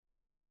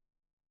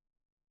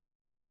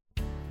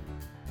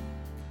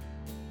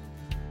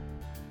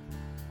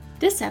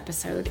This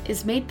episode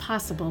is made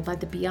possible by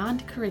the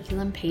Beyond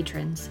Curriculum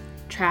patrons,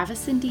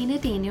 Travis and Dina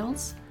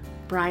Daniels,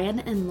 Brian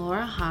and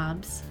Laura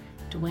Hobbs,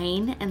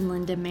 Dwayne and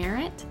Linda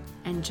Merritt,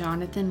 and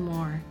Jonathan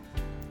Moore.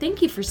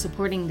 Thank you for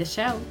supporting the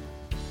show.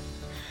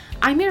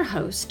 I'm your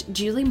host,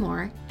 Julie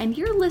Moore, and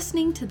you're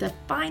listening to the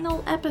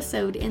final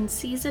episode in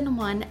Season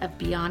 1 of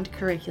Beyond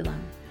Curriculum,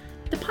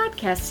 the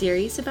podcast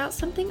series about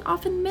something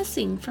often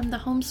missing from the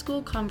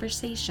homeschool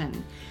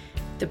conversation,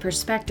 the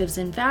perspectives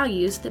and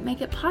values that make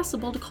it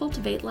possible to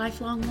cultivate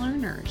lifelong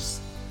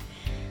learners.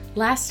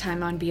 Last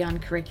time on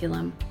Beyond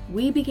Curriculum,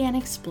 we began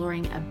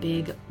exploring a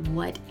big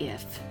what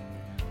if.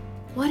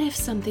 What if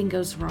something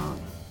goes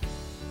wrong?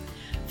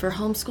 For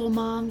homeschool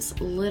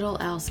moms, little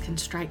else can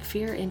strike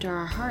fear into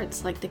our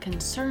hearts like the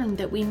concern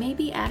that we may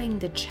be adding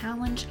the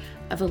challenge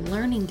of a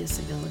learning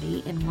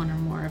disability in one or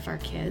more of our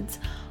kids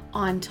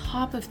on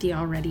top of the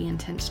already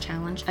intense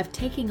challenge of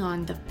taking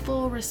on the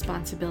full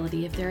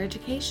responsibility of their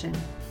education.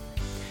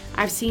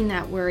 I've seen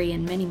that worry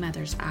in many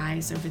mothers'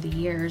 eyes over the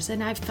years,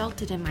 and I've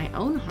felt it in my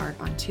own heart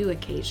on 2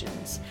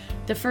 occasions,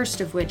 the first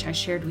of which I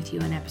shared with you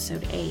in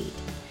episode 8.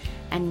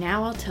 And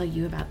now I'll tell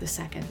you about the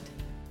second.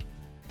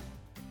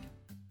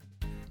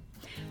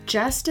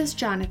 Just as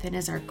Jonathan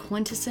is our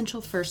quintessential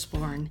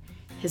firstborn,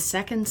 his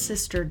second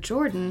sister,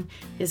 Jordan,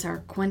 is our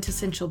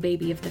quintessential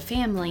baby of the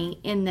family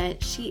in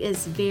that she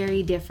is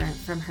very different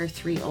from her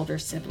 3 older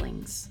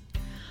siblings.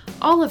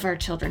 All of our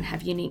children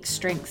have unique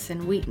strengths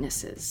and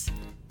weaknesses.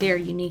 They are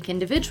unique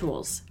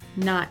individuals,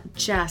 not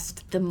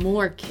just the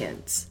Moore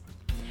kids.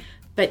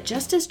 But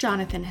just as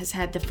Jonathan has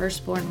had the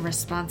firstborn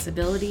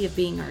responsibility of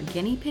being our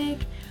guinea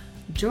pig,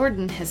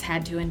 Jordan has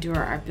had to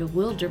endure our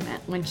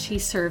bewilderment when she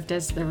served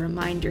as the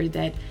reminder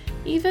that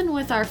even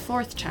with our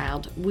 4th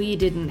child, we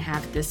didn't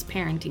have this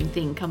parenting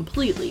thing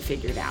completely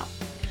figured out.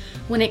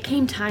 When it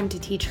came time to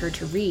teach her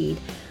to read,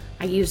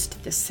 I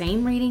used the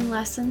same reading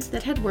lessons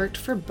that had worked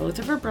for both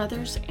of her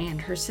brothers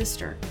and her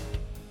sister.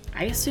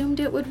 I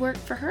assumed it would work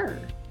for her.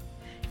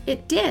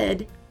 It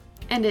did,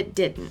 and it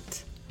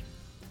didn't.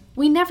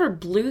 We never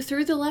blew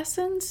through the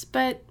lessons,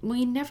 but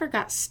we never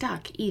got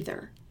stuck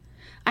either.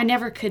 I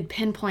never could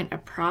pinpoint a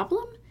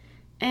problem,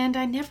 and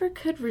I never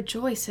could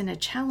rejoice in a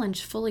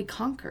challenge fully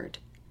conquered.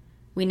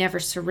 We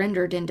never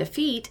surrendered in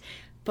defeat,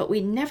 but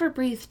we never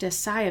breathed a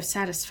sigh of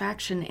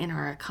satisfaction in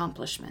our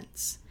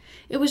accomplishments.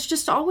 It was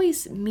just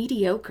always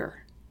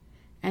mediocre.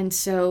 And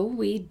so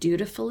we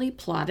dutifully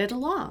plodded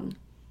along.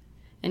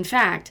 In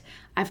fact,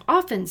 I've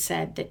often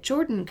said that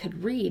Jordan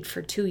could read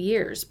for 2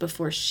 years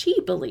before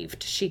she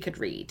believed she could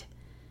read.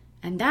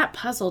 And that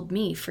puzzled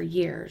me for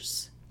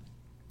years.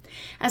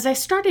 As I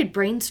started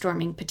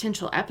brainstorming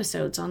potential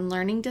episodes on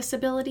learning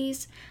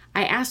disabilities,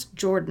 I asked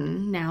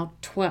Jordan, now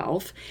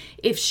 12,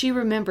 if she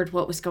remembered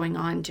what was going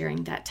on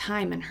during that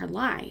time in her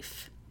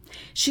life.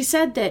 She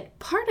said that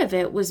part of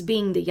it was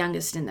being the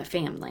youngest in the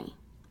family.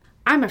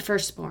 I'm a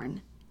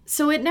firstborn,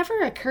 so it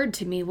never occurred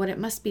to me what it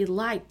must be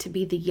like to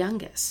be the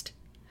youngest.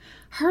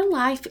 Her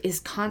life is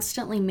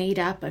constantly made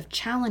up of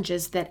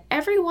challenges that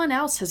everyone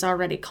else has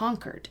already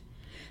conquered,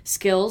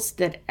 skills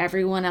that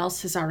everyone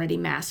else has already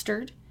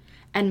mastered,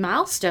 and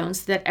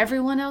milestones that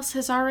everyone else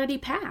has already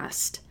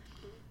passed.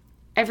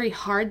 Every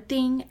hard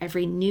thing,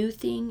 every new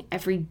thing,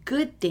 every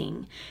good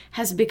thing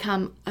has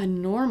become a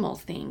normal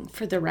thing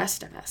for the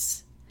rest of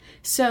us.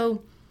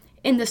 So,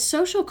 in the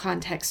social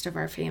context of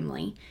our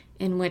family,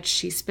 in which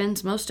she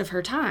spends most of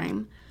her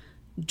time,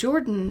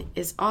 Jordan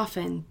is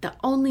often the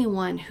only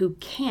one who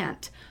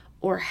can't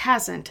or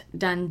hasn't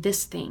done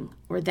this thing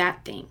or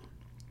that thing.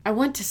 I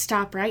want to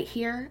stop right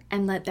here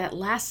and let that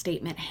last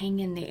statement hang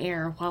in the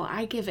air while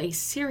I give a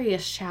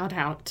serious shout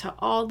out to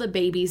all the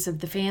babies of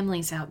the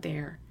families out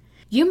there.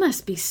 You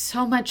must be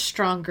so much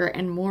stronger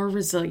and more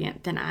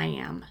resilient than I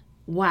am.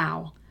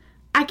 Wow.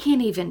 I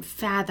can't even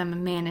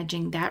fathom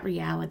managing that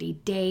reality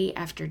day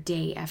after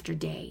day after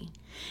day.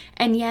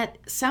 And yet,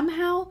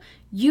 somehow,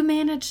 you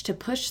manage to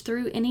push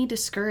through any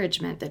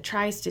discouragement that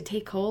tries to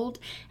take hold,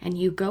 and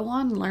you go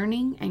on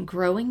learning and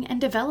growing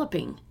and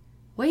developing.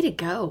 Way to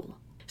go.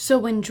 So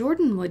when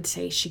Jordan would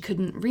say she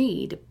couldn't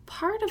read,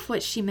 part of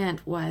what she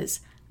meant was,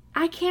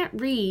 I can't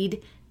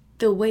read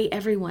the way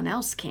everyone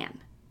else can.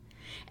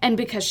 And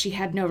because she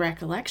had no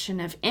recollection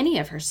of any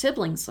of her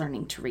siblings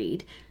learning to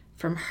read,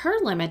 from her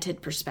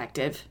limited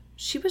perspective,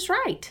 she was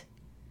right.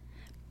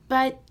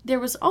 But there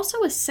was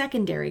also a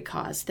secondary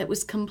cause that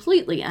was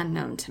completely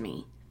unknown to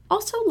me,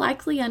 also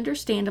likely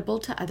understandable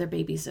to other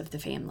babies of the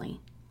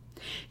family.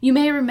 You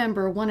may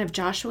remember one of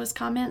Joshua's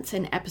comments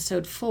in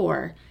episode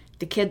 4,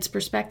 the kids'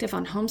 perspective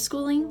on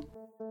homeschooling.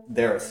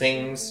 There are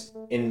things,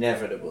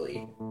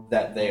 inevitably,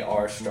 that they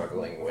are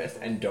struggling with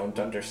and don't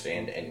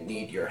understand and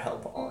need your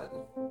help on.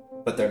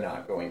 But they're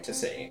not going to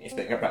say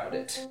anything about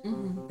it,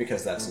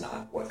 because that's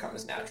not what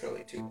comes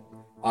naturally to them.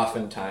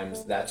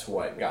 Oftentimes, that's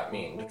what got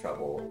me into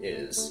trouble,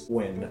 is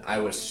when I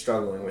was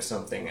struggling with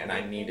something and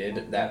I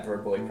needed that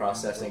verbally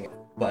processing,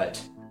 but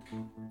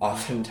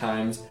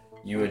oftentimes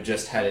you had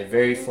just had a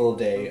very full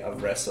day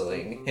of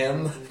wrestling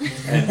him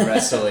and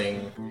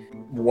wrestling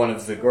one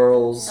of the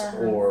girls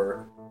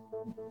or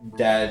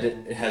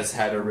Dad has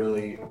had a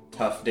really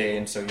tough day,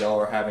 and so y'all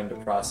are having to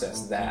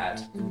process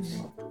that.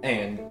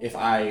 And if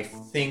I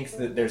think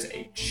that there's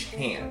a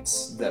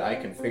chance that I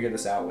can figure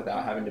this out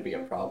without having to be a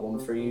problem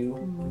for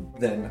you,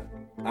 then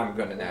I'm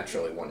going to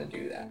naturally want to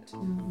do that.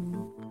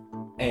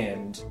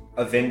 And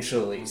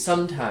eventually,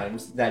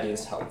 sometimes that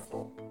is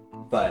helpful,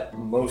 but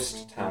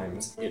most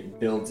times it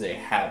builds a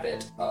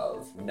habit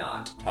of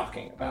not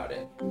talking about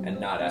it and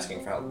not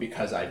asking for help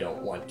because I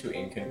don't want to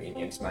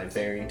inconvenience my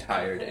very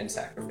tired and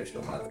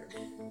sacrificial mother.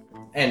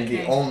 And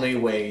the only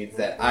way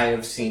that I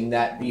have seen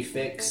that be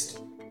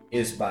fixed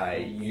is by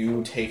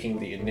you taking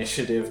the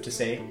initiative to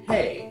say,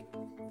 hey,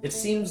 it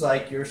seems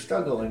like you're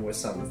struggling with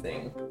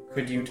something.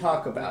 Could you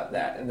talk about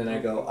that? And then I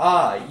go,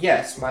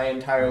 yes, my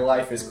entire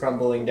life is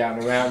crumbling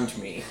down around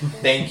me.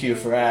 Thank you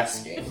for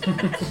asking.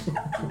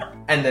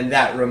 And then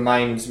that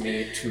reminds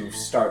me to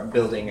start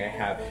building a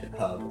habit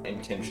of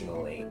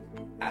intentionally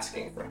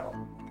asking for help.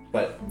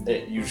 But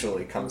it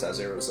usually comes as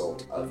a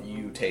result of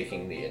you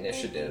taking the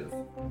initiative,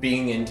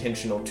 being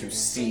intentional to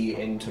see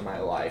into my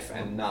life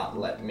and not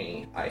let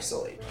me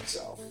isolate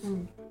myself.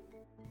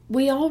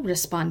 We all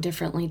respond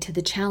differently to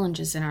the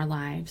challenges in our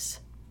lives.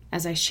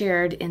 As I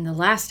shared in the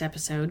last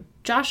episode,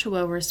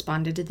 Joshua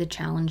responded to the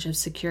challenge of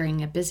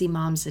securing a busy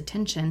mom's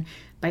attention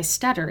by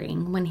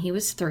stuttering when he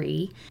was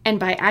 3 and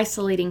by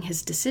isolating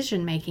his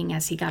decision-making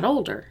as he got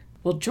older.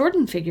 Well,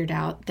 Jordan figured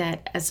out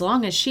that as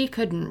long as she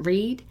couldn't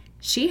read,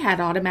 she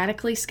had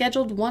automatically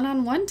scheduled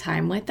one-on-one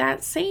time with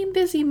that same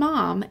busy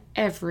mom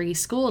every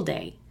school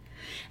day.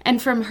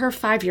 And from her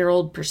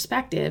 5-year-old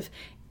perspective,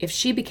 if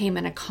she became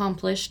an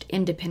accomplished,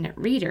 independent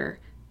reader,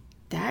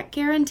 that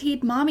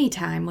guaranteed mommy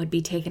time would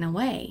be taken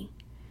away.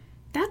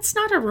 That's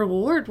not a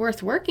reward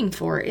worth working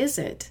for, is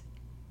it?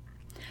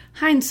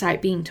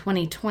 Hindsight being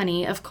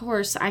 20/20, of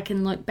course, I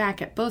can look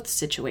back at both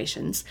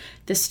situations,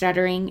 the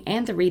stuttering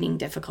and the reading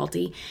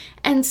difficulty,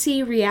 and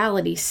see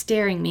reality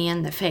staring me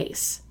in the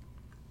face.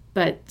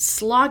 But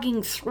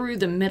slogging through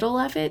the middle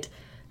of it,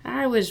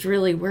 I was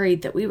really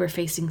worried that we were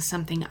facing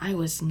something I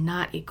was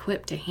not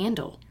equipped to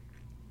handle.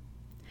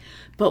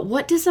 But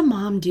what does a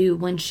mom do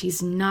when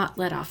she's not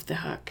let off the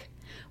hook?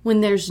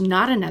 When there's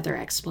not another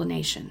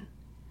explanation?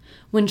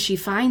 When she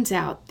finds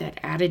out that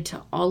added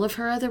to all of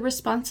her other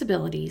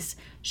responsibilities,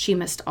 she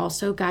must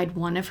also guide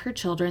one of her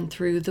children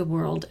through the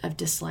world of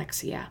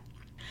dyslexia.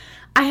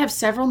 I have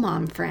several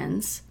mom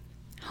friends,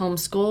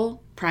 homeschool,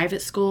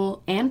 private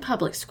school, and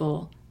public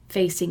school,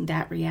 facing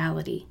that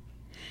reality.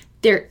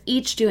 They're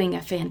each doing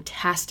a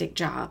fantastic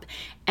job,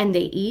 and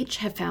they each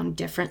have found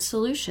different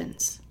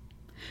solutions.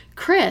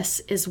 Chris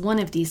is one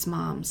of these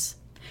moms.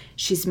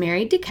 She's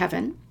married to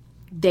Kevin.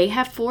 They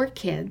have 4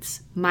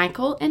 kids.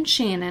 Michael and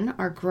Shannon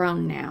are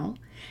grown now,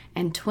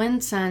 and twin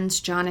sons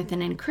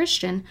Jonathan and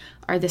Christian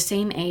are the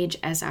same age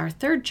as our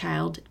 3rd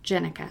child,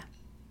 Jenica.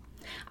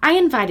 I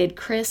invited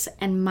Chris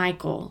and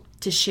Michael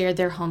to share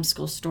their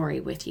homeschool story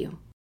with you.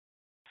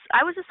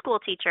 I was a school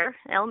teacher,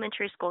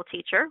 elementary school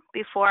teacher,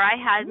 before I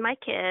had my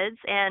kids,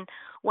 and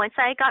once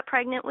I got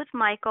pregnant with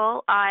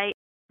Michael, I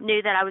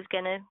knew that I was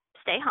going to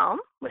stay home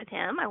with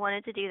him. I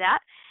wanted to do that.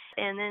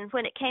 And then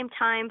when it came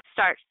time to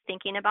start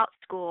thinking about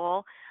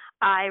school,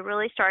 I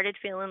really started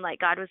feeling like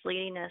God was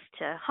leading us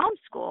to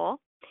homeschool.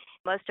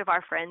 Most of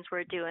our friends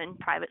were doing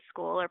private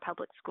school or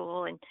public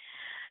school, and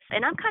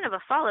I'm kind of a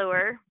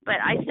follower, but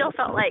I still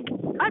felt like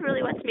God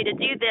really wants me to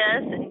do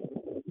this, and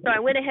so I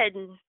went ahead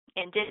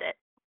and did it.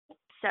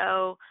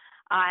 So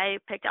I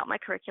picked out my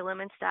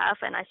curriculum and stuff,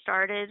 and I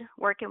started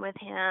working with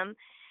him,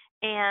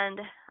 and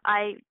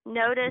I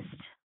noticed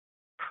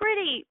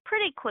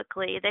pretty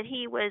quickly that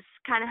he was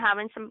kind of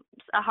having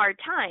a hard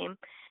time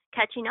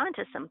catching on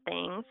to some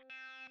things.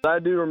 I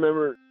do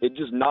remember it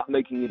just not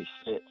making any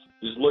sense.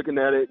 Just looking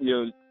at it,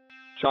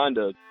 trying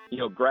to,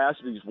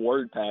 grasp these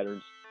word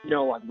patterns,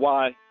 like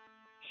why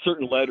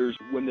certain letters,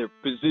 when they're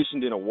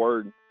positioned in a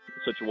word in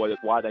such a way that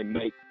why they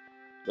make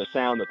the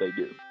sound that they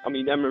do. I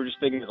remember just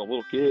thinking as a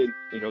little kid,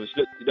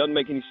 it doesn't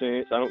make any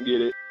sense. I don't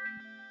get it.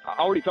 I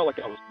already felt like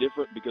I was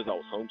different because I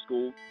was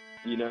homeschooled,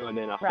 and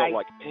then I felt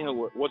like, man,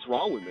 what's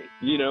wrong with me?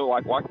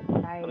 Why?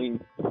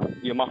 Right.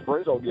 My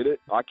friends all get it.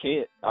 I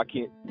can't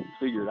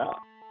figure it out.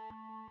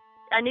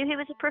 I knew he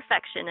was a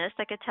perfectionist.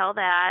 I could tell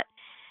that,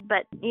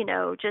 but,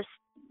 just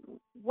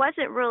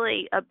wasn't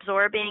really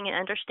absorbing and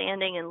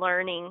understanding and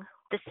learning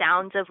the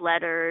sounds of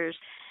letters.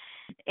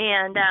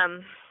 And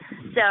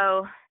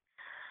so,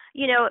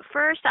 at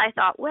first I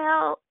thought,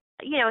 well,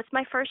 it's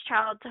my first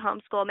child to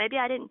homeschool. Maybe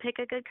I didn't pick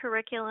a good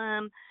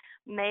curriculum.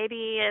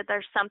 Maybe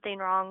there's something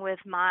wrong with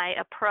my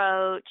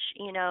approach,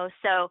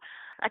 So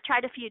I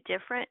tried a few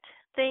different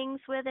things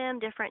with him,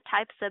 different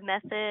types of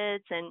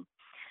methods, and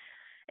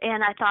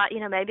I thought,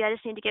 maybe I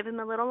just need to give him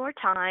a little more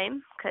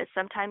time, because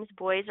sometimes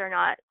boys are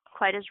not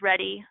quite as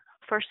ready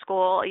for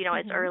school,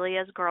 as early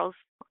as girls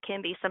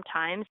can be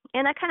sometimes.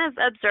 And I kind of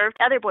observed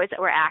other boys that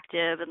were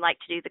active and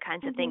liked to do the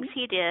kinds of things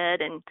he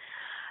did, and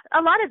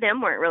a lot of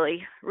them weren't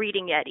really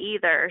reading yet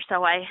either,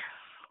 so I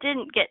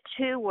didn't get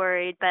too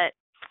worried. But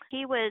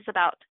he was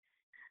about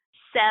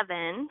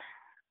 7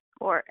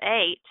 or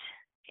 8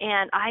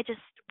 And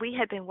we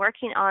had been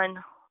working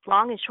on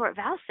long and short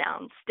vowel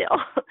sounds still.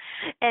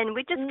 And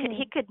we just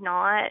he could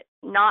not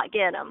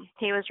get them.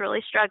 He was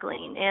really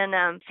struggling.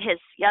 And his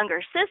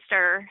younger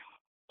sister,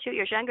 2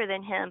 years younger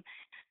than him,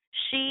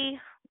 she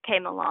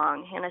came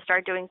along, and I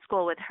started doing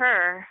school with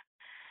her,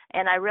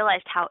 and I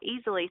realized how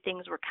easily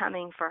things were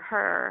coming for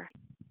her.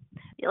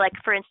 Like,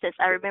 for instance,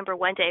 I remember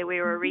one day we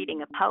were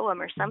reading a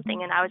poem or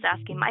something, and I was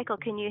asking Michael,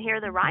 can you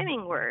hear the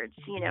rhyming words?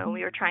 You know,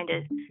 he was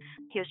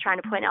trying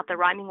to point out the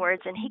rhyming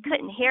words, and he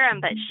couldn't hear them,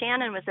 but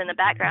Shannon was in the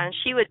background, and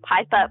she would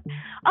pipe up,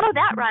 oh,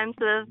 that rhymes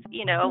with,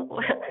 you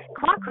know,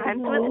 clock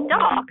rhymes with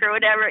dock or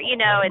whatever, you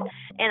know,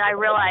 and I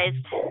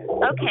realized,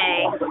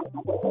 okay,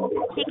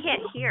 he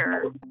can't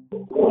hear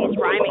these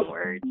rhyming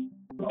words,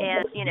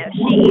 and, you know,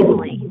 she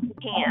easily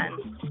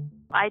can.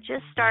 I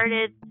just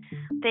started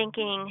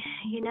thinking,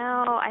 you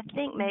know, I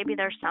think maybe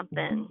there's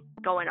something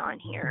going on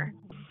here.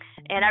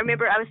 And I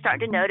remember I was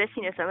starting to notice,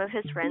 you know, some of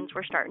his friends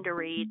were starting to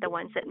read, the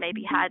ones that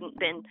maybe hadn't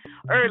been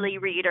early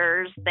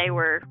readers, they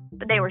were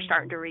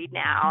starting to read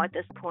now at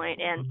this point.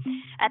 And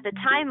at the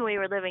time we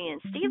were living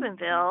in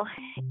Stephenville,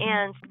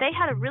 and they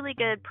had a really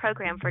good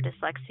program for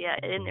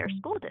dyslexia in their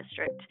school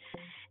district.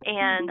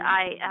 And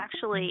I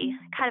actually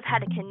kind of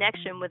had a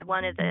connection with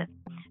one of the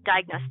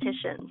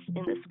diagnosticians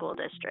in the school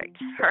district.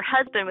 Her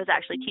husband was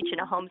actually teaching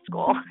a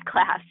homeschool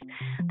class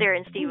there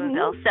in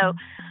Stephenville. So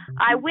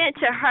I went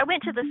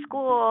to the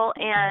school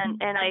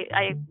and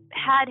I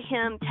had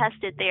him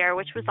tested there,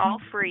 which was all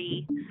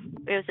free.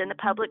 It was in the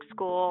public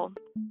school.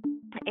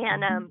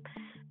 And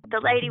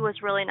the lady was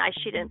really nice.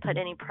 She didn't put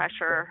any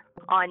pressure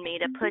on me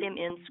to put him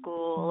in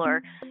school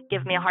or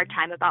give me a hard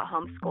time about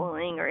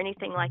homeschooling or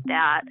anything like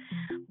that.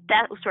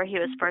 That was where he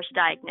was first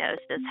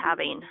diagnosed as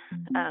having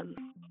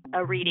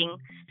a reading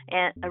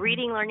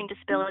learning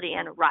disability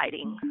and a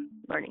writing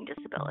learning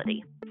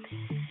disability.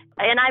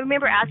 And I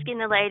remember asking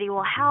the lady,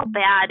 well, how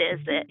bad is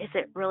it? Is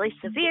it really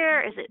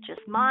severe? Is it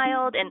just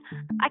mild? And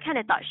I kind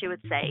of thought she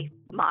would say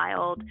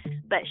mild,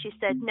 but she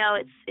said, no,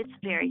 it's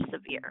very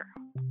severe.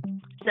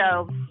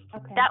 So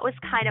that was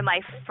kind of my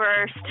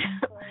first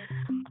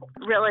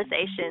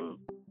realization.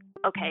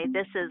 Okay,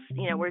 this is,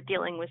 you know, we're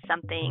dealing with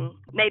something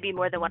maybe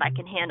more than what I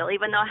can handle.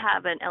 Even though I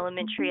have an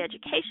elementary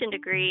education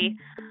degree,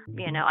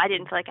 you know, I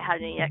didn't feel like I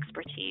had any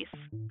expertise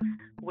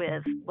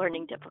with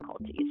learning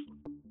difficulties.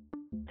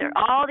 There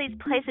are all these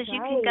places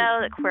you can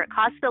go where it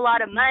costs a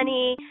lot of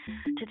money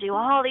to do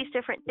all these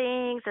different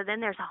things, and then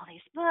there's all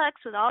these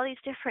books with all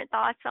these different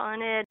thoughts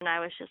on it. And I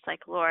was just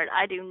like, Lord,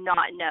 I do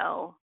not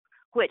know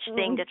which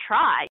thing to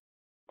try.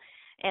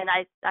 And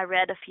I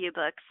read a few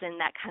books, and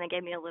that kind of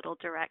gave me a little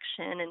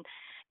direction. And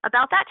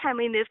about that time,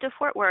 we moved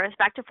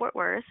back to Fort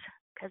Worth,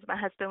 because my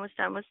husband was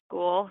done with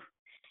school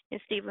in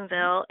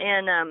Stephenville.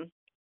 And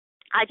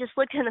I just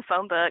looked in the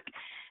phone book,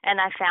 and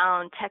I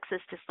found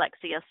Texas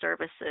Dyslexia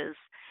Services.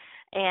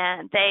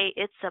 And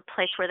it's a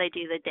place where they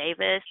do the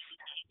Davis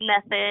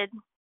method.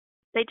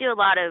 They do a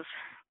lot of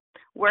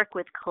work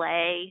with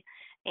clay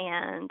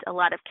and a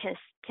lot of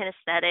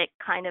kinesthetic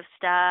kind of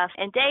stuff.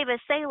 And Davis,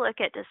 they look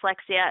at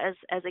dyslexia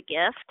as a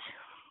gift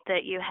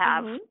that you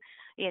have.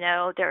 You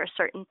know, there are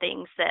certain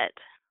things that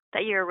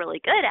you're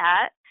really good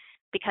at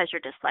because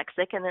you're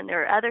dyslexic, and then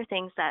there are other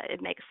things that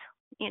it makes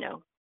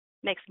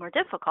more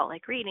difficult,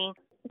 like reading.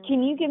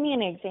 Can you give me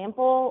an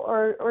example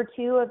or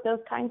two of those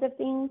kinds of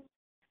things?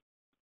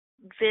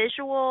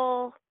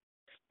 Visual,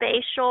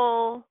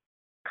 spatial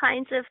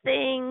kinds of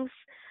things.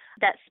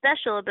 That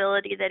special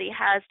ability that he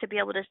has to be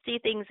able to see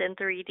things in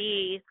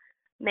 3D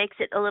makes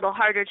it a little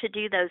harder to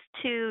do those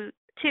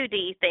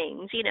 2D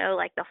things, you know,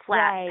 like the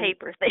flat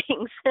paper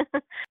things.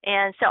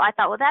 And so I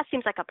thought, well, that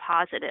seems like a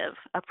positive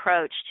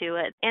approach to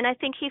it. And I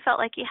think he felt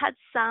like he had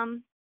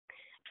some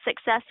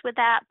success with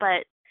that,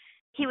 but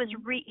he was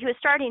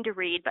starting to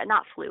read, but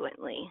not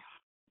fluently.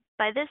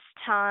 By this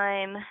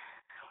time,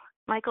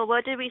 Michael,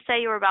 what did we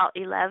say? You were about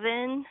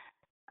 11?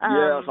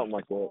 Yeah, something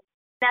like that.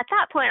 At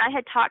that point, I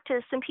had talked to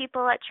some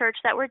people at church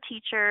that were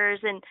teachers,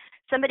 and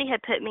somebody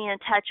had put me in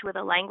touch with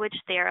a language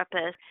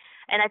therapist.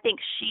 And I think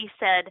she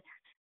said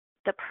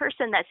the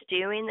person that's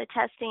doing the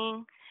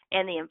testing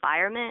and the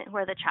environment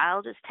where the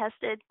child is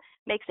tested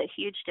makes a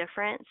huge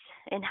difference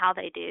in how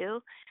they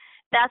do.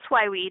 That's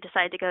why we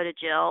decided to go to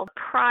Jill,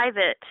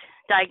 private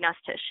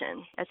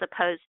diagnostician, as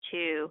opposed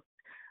to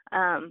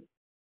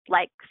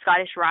like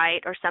Scottish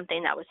Rite or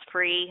something that was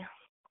free.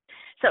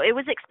 So it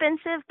was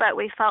expensive, but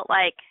we felt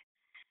like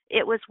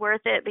it was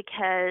worth it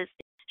because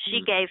she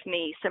gave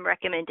me some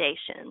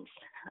recommendations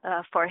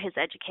for his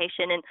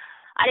education. And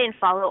I didn't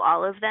follow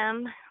all of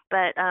them,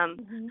 but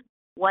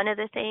one of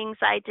the things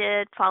I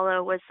did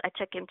follow was I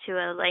took him to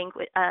a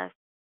language,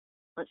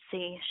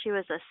 she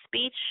was a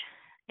speech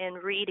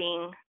and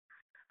reading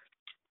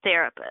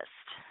therapist.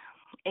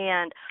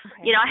 And,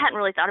 you know, I hadn't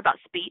really thought about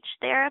speech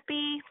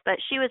therapy, but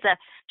she was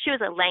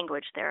a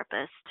language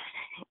therapist.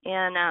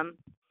 And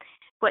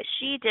what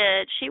she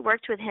did, she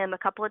worked with him a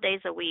couple of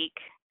days a week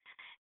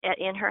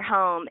in her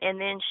home,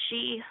 and then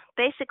she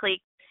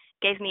basically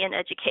gave me an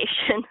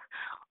education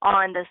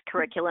on this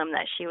curriculum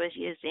that she was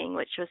using,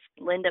 which was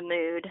Linda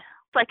Mood.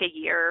 It's like a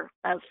year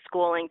of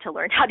schooling to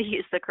learn how to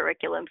use the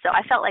curriculum. So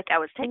I felt like I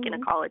was taking a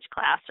college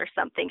class or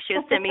something. She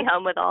would send me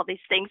home with all these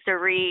things to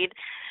read,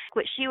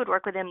 which she would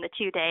work with him the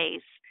 2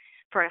 days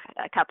for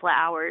a couple of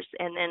hours,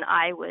 and then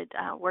I would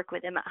work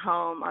with him at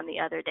home on the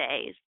other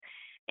days.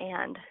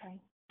 And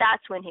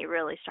that's when he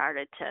really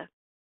started to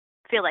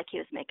feel like he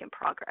was making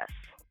progress.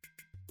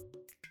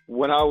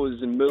 When I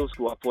was in middle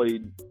school, I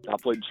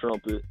played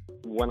trumpet.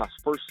 When I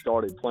first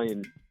started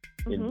playing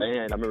in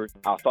band, I remember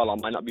I thought I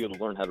might not be able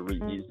to learn how to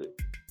read music.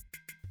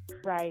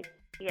 Right.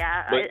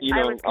 Yeah, but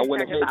I was I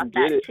went ahead and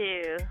did it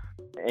too.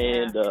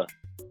 And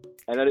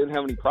I didn't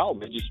have any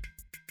problem.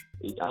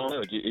 I don't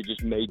know. It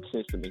just made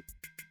sense to me.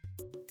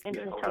 It's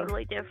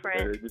totally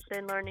different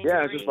than learning. Yeah,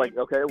 to it's read. just like,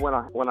 okay,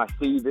 when I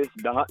see this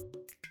dot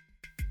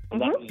in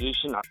that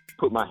position, I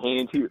put my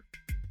hand here,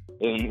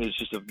 and it's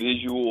just a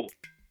visual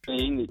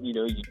thing that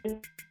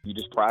you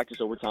just practice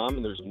over time,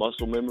 and there's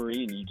muscle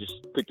memory, and you just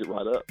picked it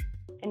right up.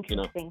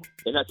 Interesting.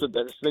 And that's the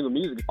thing with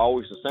music. It's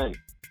always the same.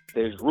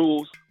 There's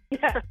rules.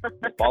 Yeah.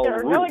 Follow There are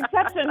the no rules.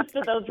 exceptions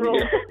to those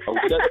rules. No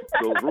exceptions to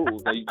those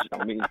rules.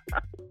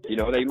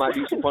 They might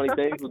do some funny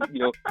things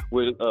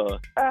with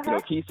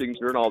key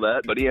signature and all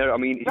that, but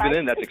even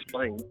then that's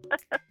explained,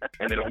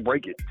 and they don't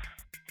break it.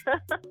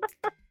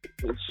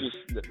 It's just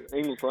the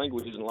English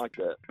language isn't like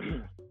that.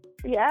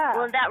 Yeah.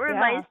 Well, that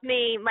reminds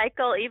me,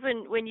 Michael,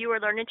 even when you were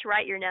learning to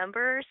write your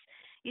numbers,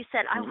 you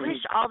said, I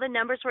wish all the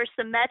numbers were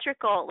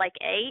symmetrical, like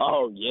 8.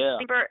 Oh, yeah.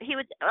 He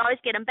would always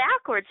get them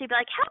backwards. He'd be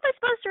like, how am I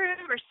supposed to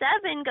remember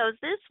 7 goes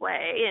this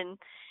way and,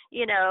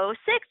 6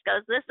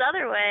 goes this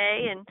other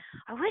way? And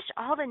I wish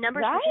all the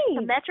numbers were just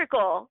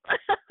symmetrical.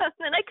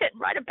 Then I couldn't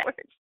write them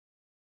backwards.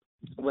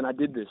 When I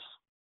did this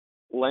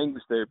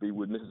language therapy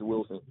with Mrs.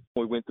 Wilson,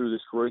 we went through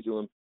this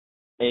curriculum,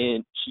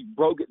 and she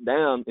broke it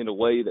down in a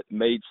way that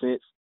made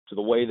sense to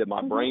the way that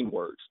my brain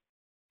works.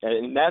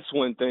 And that's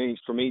when things,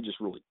 for me, just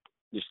really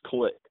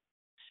clicked.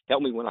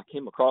 Helped me when I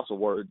came across a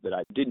word that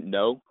I didn't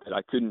know, that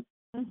I couldn't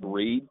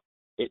read.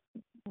 It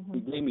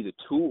gave me the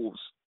tools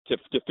to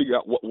figure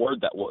out what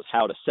word that was,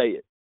 how to say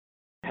it,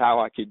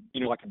 how I could,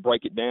 I could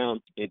break it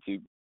down into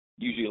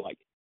usually like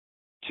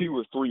 2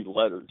 or 3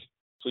 letters.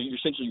 So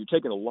you're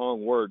taking a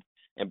long word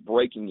and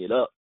breaking it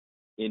up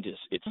into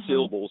its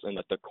syllables and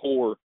the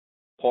core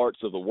parts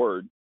of the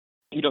word.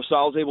 So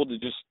I was able to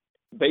just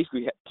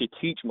basically to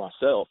teach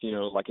myself,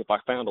 like if I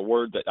found a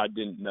word that I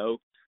didn't know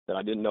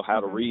how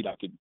to read,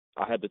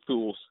 I had the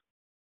tools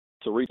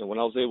to read. And when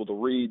I was able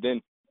to read,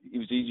 then it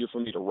was easier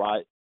for me to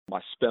write. My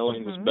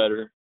spelling was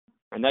better,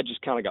 and that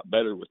just kind of got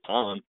better with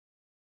time.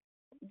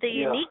 The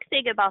unique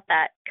thing about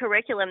that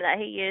curriculum that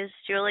he used,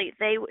 Julie,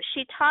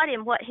 she taught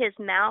him what his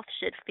mouth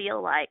should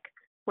feel like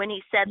when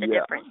he said the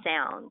different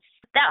sounds.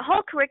 That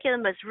whole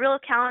curriculum was real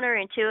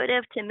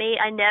counterintuitive to me.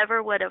 I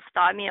never would have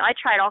thought, I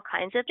tried all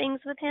kinds of things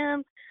with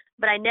him,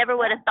 but I never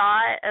would have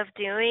thought of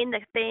doing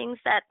the things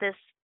that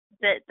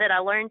I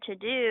learned to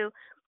do.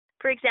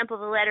 For example,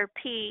 the letter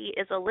P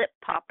is a lip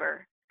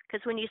popper,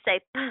 because when you say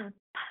p,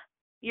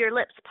 your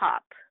lips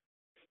pop.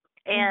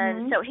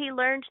 And so he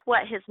learned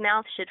what his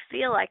mouth should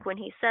feel like when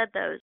he said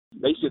those.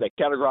 Basically, they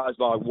categorized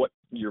by what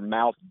your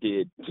mouth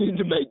did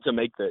to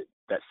make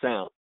that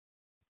sound.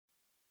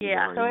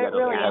 Yeah. So it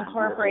really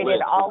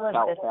incorporated all of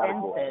the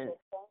senses.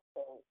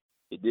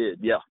 It did,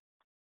 yeah.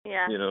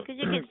 Yeah, because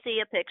you can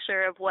see a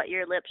picture of what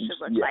your lips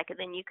should look like, and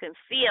then you can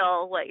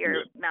feel what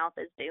your mouth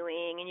is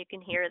doing, and you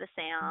can hear the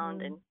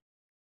sound and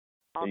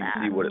all that.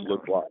 You can see what it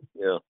looked like,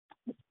 yeah.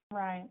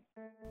 Right.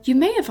 You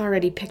may have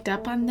already picked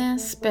up on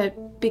this,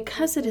 but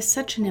because it is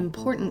such an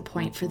important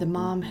point for the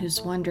mom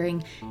who's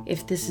wondering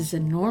if this is a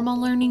normal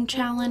learning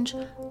challenge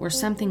or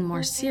something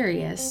more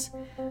serious,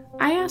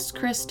 I asked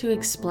Chris to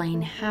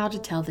explain how to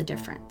tell the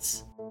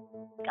difference.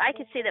 I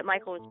could see that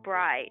Michael was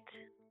bright,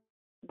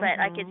 but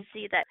I could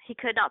see that he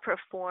could not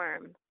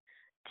perform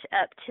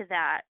up to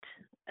that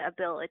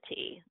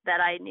ability that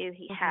I knew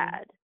he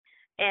had.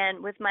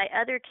 And with my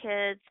other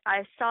kids,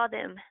 I saw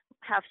them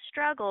have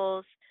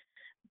struggles,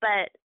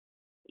 but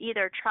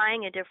either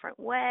trying a different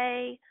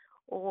way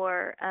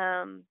or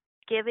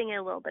giving it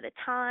a little bit of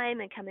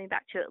time and coming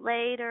back to it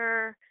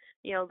later,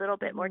 a little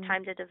bit more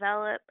time to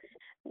develop,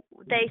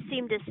 they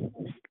seem to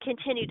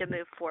continue to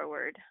move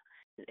forward.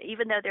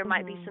 Even though there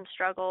might be some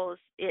struggles,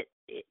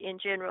 in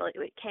general,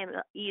 it came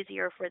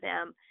easier for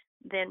them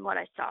than what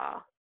I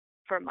saw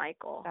for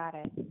Michael. Got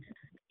it.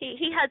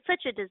 He had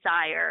such a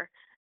desire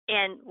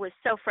and was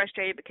so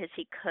frustrated because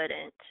he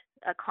couldn't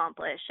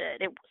accomplish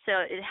it. So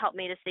it helped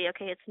me to see,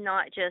 okay, it's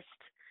not just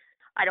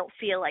I don't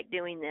feel like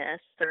doing this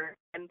or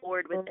I'm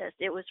bored with this.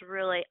 It was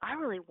really, I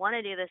really want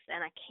to do this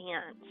and I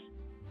can't.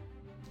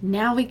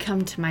 Now we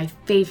come to my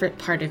favorite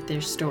part of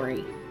their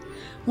story.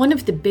 One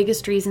of the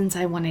biggest reasons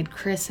I wanted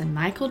Chris and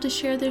Michael to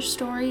share their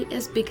story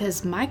is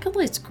because Michael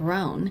is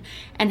grown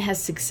and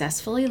has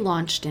successfully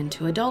launched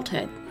into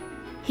adulthood.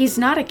 He's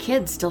not a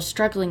kid still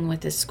struggling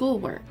with his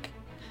schoolwork.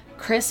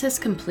 Chris has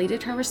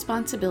completed her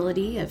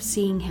responsibility of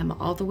seeing him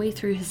all the way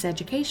through his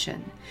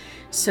education.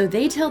 So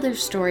they tell their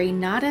story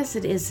not as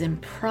it is in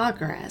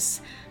progress,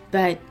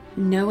 but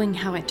knowing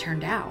how it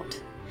turned out.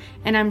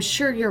 And I'm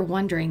sure you're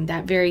wondering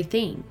that very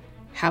thing.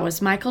 How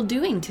is Michael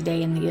doing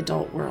today in the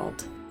adult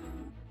world?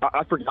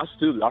 I forget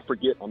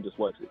I'm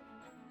dyslexic.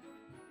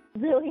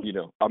 Really? You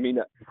know, I mean,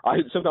 I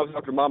sometimes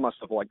have to remind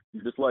myself, like,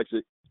 you're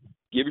dyslexic,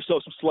 give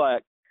yourself some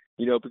slack,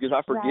 you know, because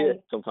I forget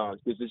Right.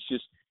 sometimes, because it's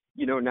just,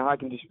 you know, now I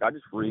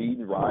just read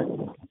and write,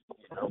 you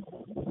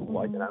know,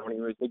 like, and I don't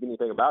even really think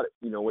anything about it.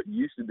 You know, it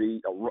used to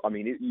be,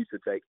 it used to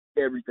take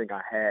everything I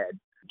had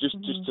just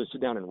to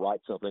sit down and write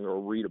something or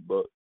read a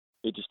book.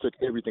 It just took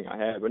everything I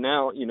had. But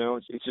now, you know,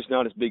 it's just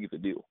not as big of a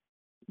deal,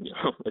 you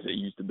know, as it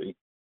used to be.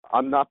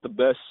 I'm not the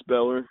best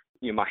speller.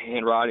 You know, my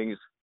handwriting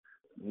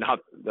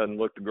doesn't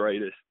look the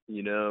greatest,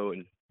 you know,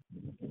 and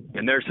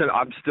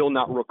I'm still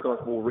not real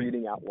comfortable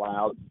reading out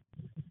loud.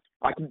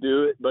 I can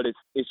do it, but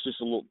it's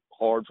just a little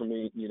hard for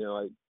me, you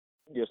know.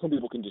 Some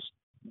people can just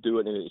do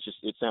it, and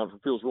it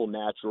feels real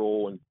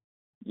natural, and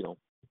you know,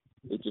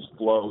 it just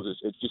flows.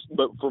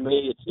 But for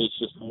me, it's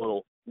just a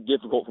little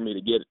difficult for me to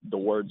get the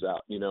words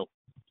out, you know.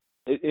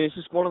 It's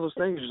just one of those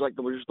things.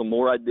 Just the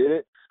more I did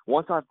it,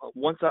 once I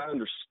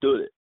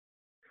understood it,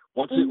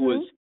 once it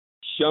was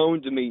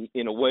shown to me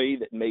in a way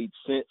that made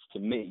sense to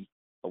me,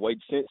 made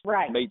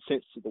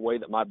sense to the way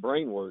that my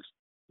brain works,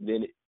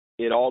 then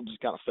it all just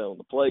kind of fell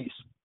into place,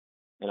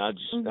 and I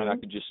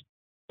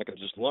could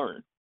just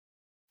learn.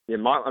 Yeah,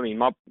 my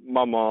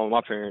mom,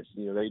 my parents,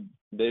 you know, they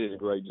did a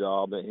great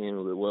job. They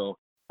handled it well.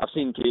 I've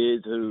seen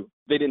kids who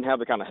they didn't have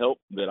the kind of help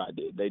that I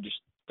did. They just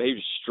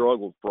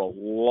struggled for a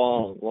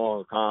long,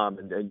 long time,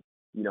 and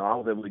you know, I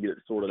was able to get it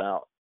sorted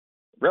out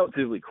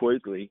relatively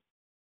quickly.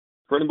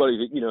 For anybody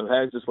that, you know,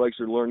 has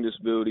dyslexia or learning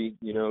disability,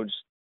 you know,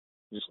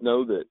 just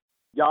know that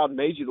God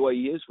made you the way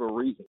He is for a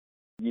reason.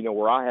 You know,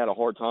 where I had a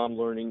hard time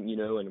learning, you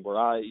know, and where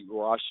I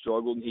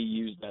struggled, He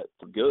used that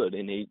for good.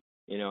 And He,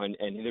 you know, and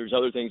there's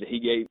other things that He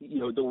gave, you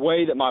know, the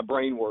way that my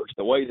brain works,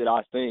 the way that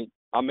I think,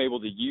 I'm able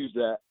to use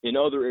that in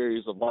other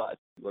areas of life.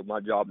 Like my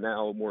job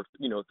now, more,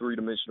 you know,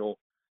 three-dimensional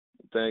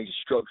things,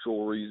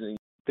 structural reasoning,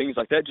 things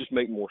like that just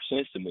make more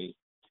sense to me,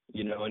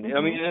 you know. And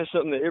I mean, that's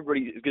something that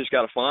everybody just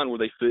got to find where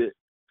they fit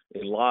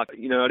in life.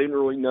 You know, I didn't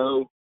really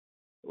know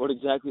what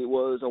exactly it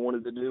was I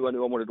wanted to do. I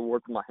knew I wanted to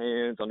work with my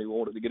hands. I knew I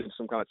wanted to get into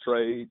some kind of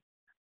trade.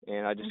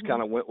 And I just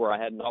kind of went where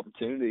I had an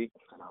opportunity,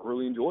 and I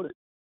really enjoyed it.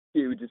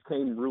 It just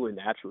came really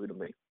naturally to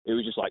me. It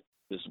was just like,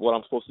 this is what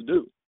I'm supposed to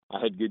do. I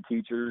had good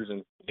teachers,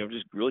 and, you know,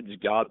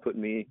 just God put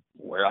me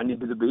where I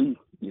needed to be,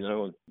 you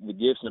know, and the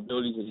gifts and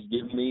abilities that He's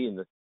given me, and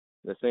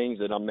the things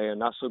that I'm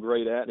not so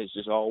great at, it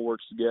just all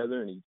works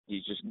together, and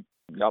He's just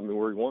got me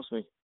where He wants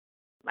me.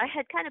 I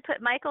had kind of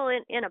put Michael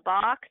in a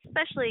box,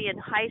 especially in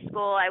high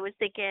school. I was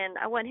thinking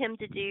I want him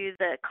to do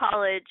the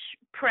college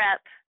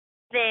prep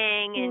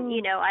thing, and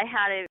you know, I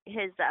had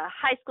his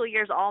high school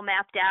years all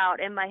mapped out,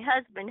 and my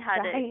husband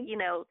had to, you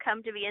know,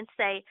 come to me and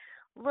say,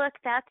 look,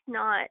 that's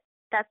not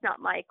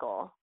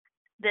Michael,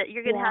 that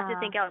you're going to have to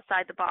think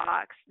outside the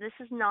box. This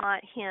is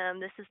not him.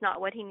 This is not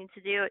what he needs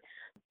to do.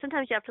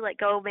 Sometimes you have to let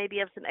go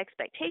maybe of some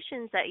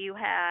expectations that you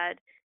had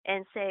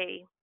and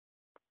say,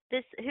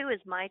 who is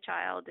my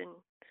child, and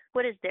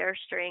what is their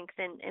strength,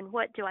 and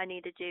what do I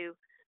need to do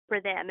for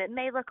them? It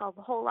may look a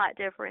whole lot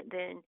different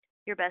than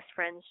your best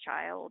friend's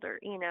child, or,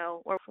 you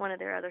know, or one of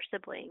their other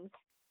siblings.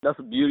 That's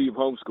the beauty of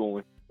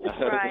homeschooling.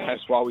 Right.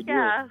 That's why we do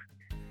it.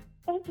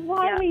 That's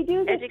why we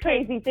do this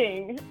crazy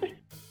thing.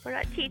 We're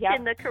not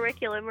teaching the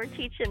curriculum, we're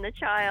teaching the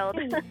child.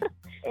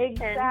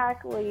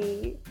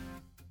 Exactly.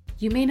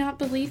 You may not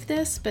believe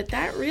this, but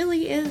that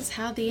really is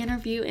how the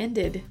interview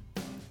ended.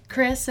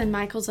 Chris and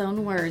Michael's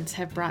own words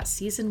have brought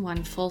season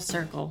 1 full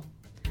circle.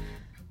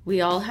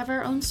 We all have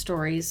our own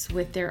stories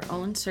with their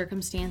own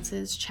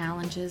circumstances,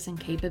 challenges, and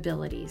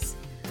capabilities.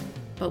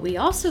 But we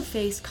also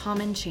face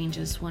common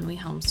changes when we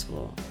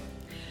homeschool.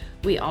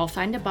 We all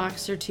find a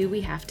box or two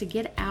we have to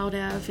get out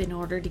of in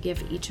order to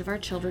give each of our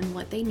children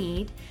what they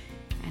need,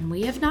 and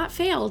we have not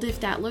failed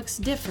if that looks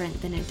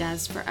different than it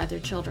does for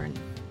other children.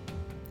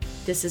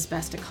 This is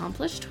best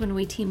accomplished when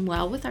we team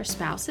well with our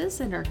spouses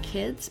and our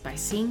kids by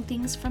seeing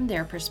things from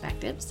their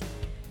perspectives.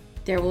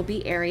 There will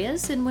be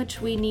areas in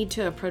which we need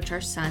to approach our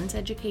sons'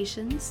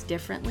 educations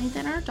differently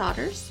than our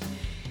daughters,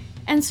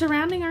 and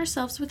surrounding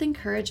ourselves with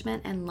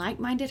encouragement and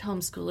like-minded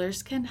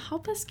homeschoolers can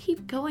help us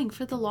keep going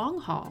for the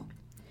long haul.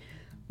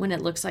 When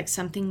it looks like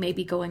something may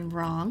be going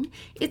wrong,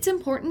 it's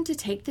important to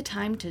take the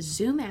time to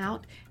zoom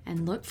out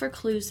and look for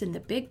clues in the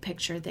big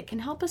picture that can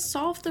help us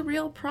solve the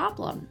real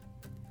problem.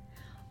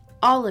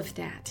 All of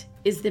that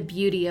is the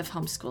beauty of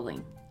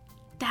homeschooling.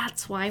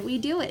 That's why we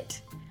do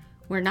it.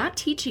 We're not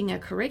teaching a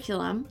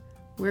curriculum,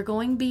 we're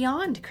going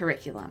beyond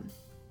curriculum.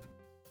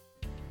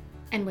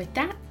 And with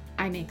that,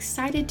 I'm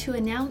excited to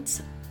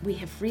announce we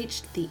have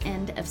reached the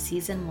end of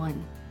season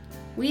 1.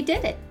 We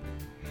did it!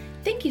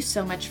 Thank you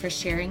so much for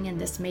sharing in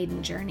this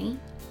maiden journey.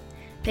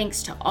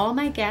 Thanks to all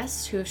my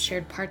guests who have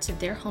shared parts of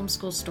their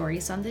homeschool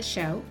stories on this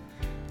show.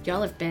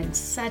 Y'all have been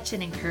such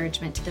an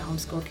encouragement to the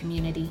homeschool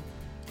community.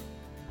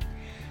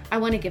 I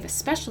want to give a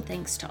special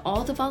thanks to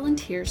all the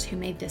volunteers who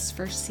made this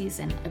first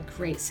season a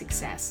great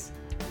success.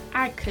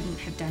 I couldn't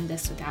have done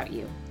this without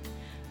you.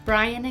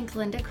 Brian and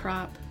Glenda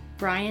Kropp,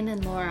 Brian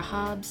and Laura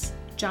Hobbs,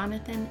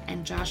 Jonathan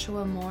and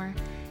Joshua Moore,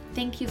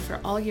 thank you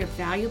for all your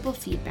valuable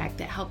feedback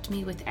that helped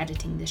me with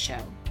editing the show.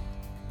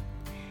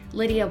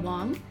 Lydia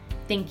Wong,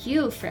 thank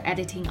you for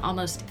editing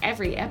almost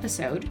every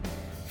episode,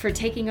 for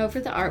taking over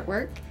the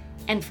artwork,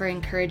 and for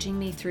encouraging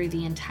me through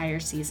the entire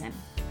season.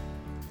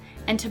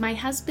 And to my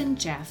husband,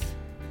 Jeff,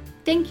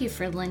 thank you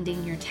for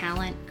lending your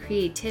talent,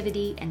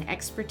 creativity, and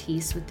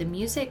expertise with the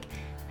music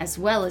as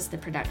well as the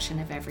production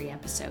of every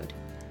episode.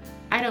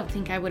 I don't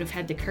think I would have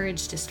had the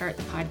courage to start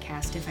the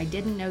podcast if I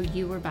didn't know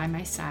you were by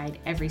my side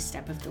every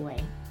step of the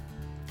way.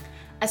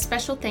 A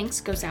special thanks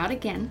goes out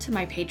again to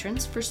my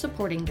patrons for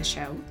supporting the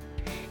show,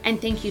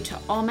 and thank you to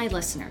all my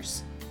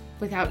listeners.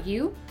 Without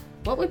you,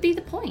 what would be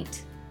the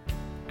point?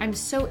 I'm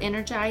so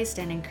energized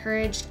and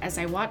encouraged as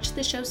I watch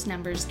the show's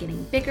numbers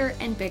getting bigger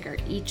and bigger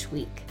each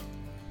week.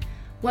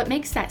 What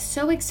makes that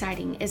so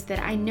exciting is that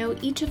I know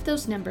each of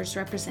those numbers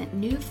represent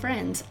new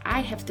friends I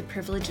have the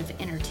privilege of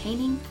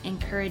entertaining,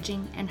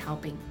 encouraging, and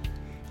helping.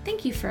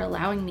 Thank you for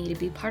allowing me to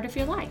be part of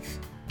your life.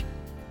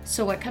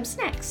 So what comes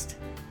next?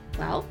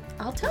 Well,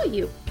 I'll tell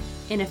you.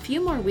 In a few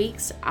more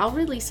weeks, I'll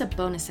release a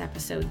bonus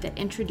episode that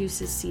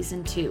introduces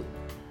Season 2.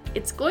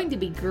 It's going to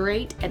be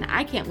great, and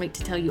I can't wait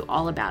to tell you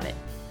all about it.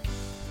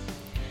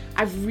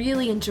 I've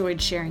really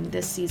enjoyed sharing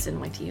this season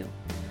with you.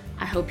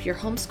 I hope your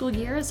homeschool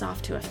year is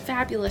off to a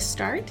fabulous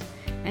start,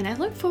 and I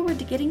look forward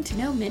to getting to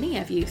know many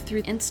of you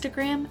through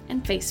Instagram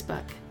and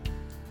Facebook.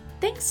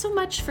 Thanks so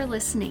much for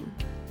listening.